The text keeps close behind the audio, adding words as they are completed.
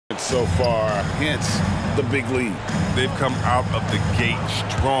So far, hence the big lead. They've come out of the gate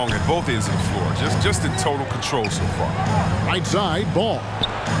strong at both ends of the floor. Just in total control so far. Right side, ball.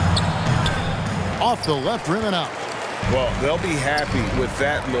 Off the left rim and out. Well, they'll be happy with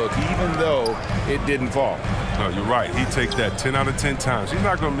that look, even though it didn't fall. No, you're right. He'd take that 10 out of 10 times. He's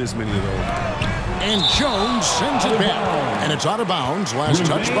not going to miss many of those. And Jones sends it back. And it's out of bounds. Last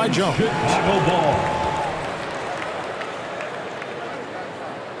touch by Jones.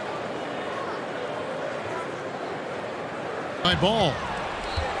 By Ball.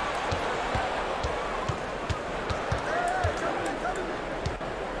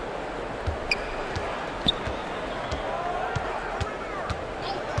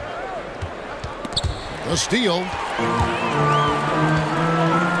 The steal.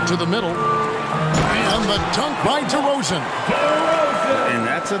 To the middle. And the dunk by DeRozan. And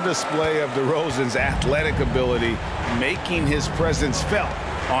that's a display of DeRozan's athletic ability, making his presence felt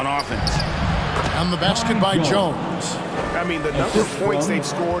on offense. And the basket by Jones. I mean, the number of points they've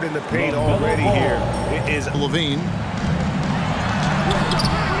scored in the paint already here is... LaVine.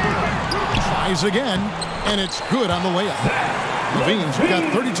 Tries again, and it's good on the layup. LaVine's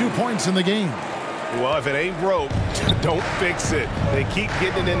got 32 points in the game. Well, if it ain't broke, don't fix it. They keep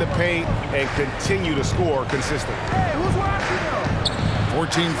getting it in the paint and continue to score consistently.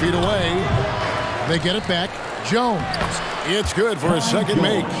 14 feet away. They get it back. Jones. It's good for his second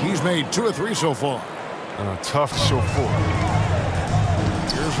make. He's made 2 or 3 so far. Tough to show for.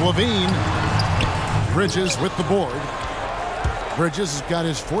 Here's LaVine. Bridges with the board. Bridges has got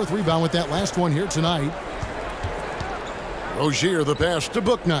his 4th rebound with that last one here tonight. Rozier the pass to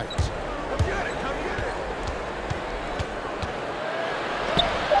Bouknight.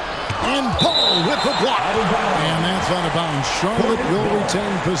 And Paul with the block. And that's out of bounds. Charlotte will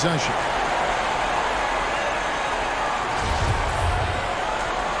retain possession.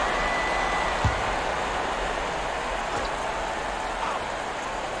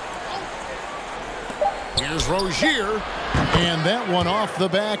 Here's Rozier. And that one off the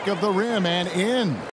back of the rim and in.